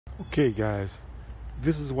Okay guys,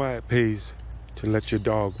 this is why it pays to let your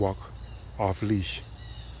dog walk off leash.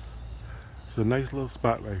 It's a nice little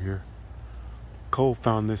spot right here. Cole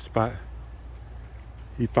found this spot.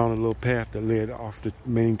 He found a little path that led off the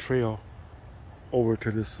main trail over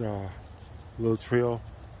to this little trail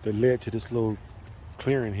that led to this little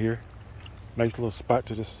clearing here. Nice little spot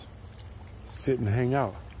to just sit and hang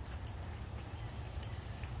out.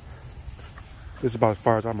 This is about as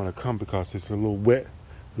far as I'm gonna come because it's a little wet,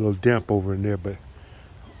 a little damp over in there, but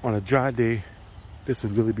on a dry day, this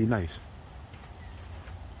would really be nice.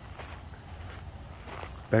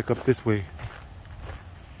 Back up this way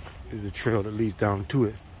is a trail that leads down to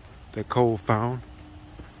it that Cole found.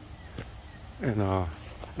 And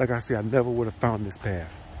like I said, I never would have found this path.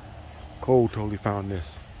 Cole totally found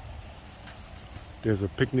this. There's a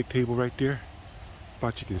picnic table right there,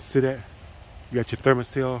 spot you can sit at. You got your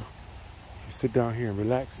thermosol. You sit down here and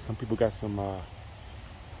relax. Some people got some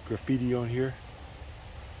graffiti on here.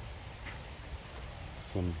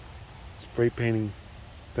 Some spray painting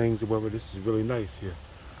things or whatever. This is really nice here.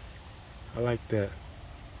 I like that.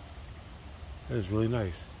 That is really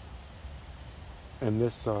nice. And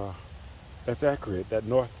this, that's accurate. That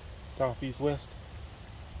north, south, east, west,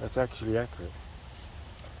 that's actually accurate.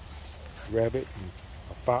 Rabbit and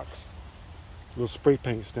a fox, little spray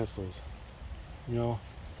paint stencils. You know,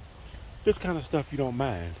 this kind of stuff you don't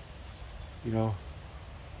mind, you know.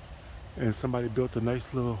 And somebody built a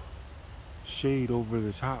nice little shade over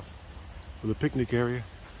the top for the picnic area.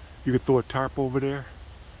 You could throw a tarp over there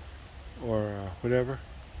or whatever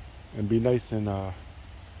and be nice and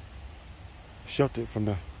sheltered from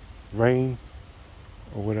the rain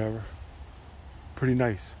or whatever. Pretty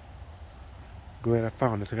nice. Glad I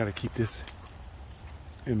found this. I gotta keep this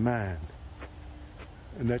in mind.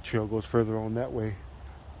 And that trail goes further on that way.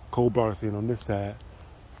 Cole brought us in on this side.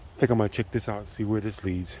 I think I'm gonna check this out and see where this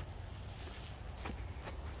leads.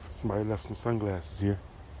 Somebody left some sunglasses here.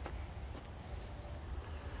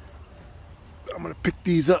 I'm gonna pick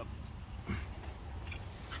these up.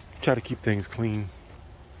 Try to keep things clean.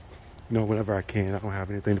 You know, whenever I can. I don't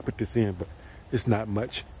have anything to put this in, but it's not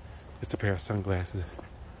much. It's a pair of sunglasses.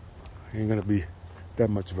 Ain't gonna be that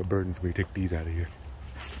much of a burden for me to take these out of here.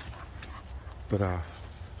 But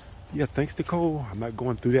yeah, thanks to Cole. I'm not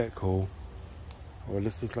going through that, Cole. Or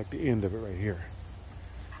this is like the end of it right here.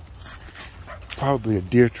 Probably a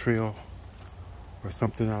deer trail or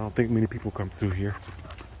something. I don't think many people come through here.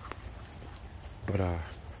 But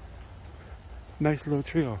nice little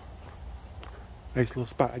trail. Nice little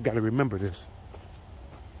spot. I gotta remember this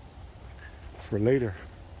for later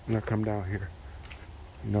when I come down here.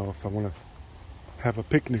 You know, if I want to have a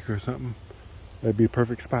picnic or something, that'd be a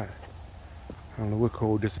perfect spot. I don't know where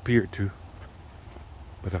Cole disappeared to,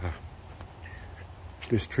 but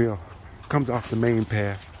this trail comes off the main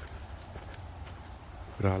path.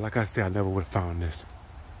 But like I said, I never would have found this.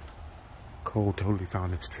 Cole totally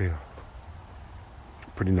found this trail.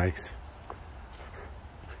 Pretty nice.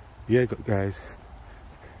 Yeah, guys.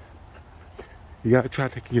 You gotta try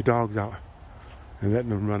taking your dogs out and letting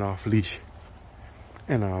them run off leash.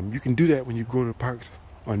 And you can do that when you go to the parks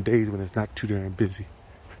on days when it's not too darn busy.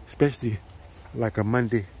 Especially like a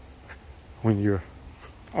Monday when you're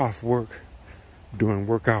off work, doing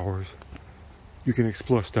work hours. You can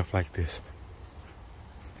explore stuff like this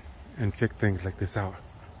and check things like this out.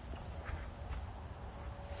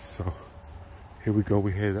 So here we go.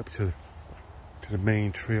 We headed up to the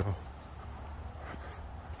main trail.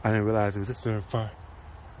 I didn't realize it was this far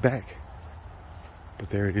back, but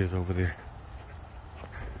there it is over there.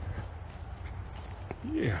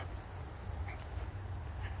 Yeah.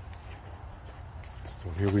 So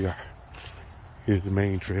here we are. Here's the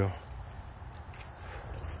main trail.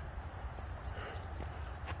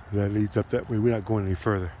 That leads up that way. We're not going any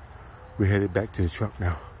further. We're headed back to the truck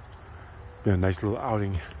now. Been a nice little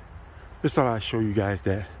outing. Just thought I'd show you guys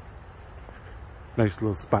that nice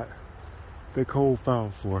little spot that Cole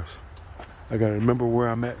found for us. I gotta remember where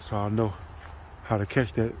I'm at so I'll know how to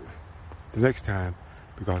catch that the next time,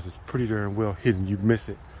 because it's pretty darn well hidden. You miss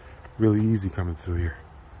it really easy coming through here.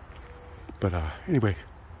 But anyway,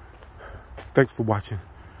 thanks for watching.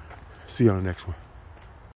 See you on the next one.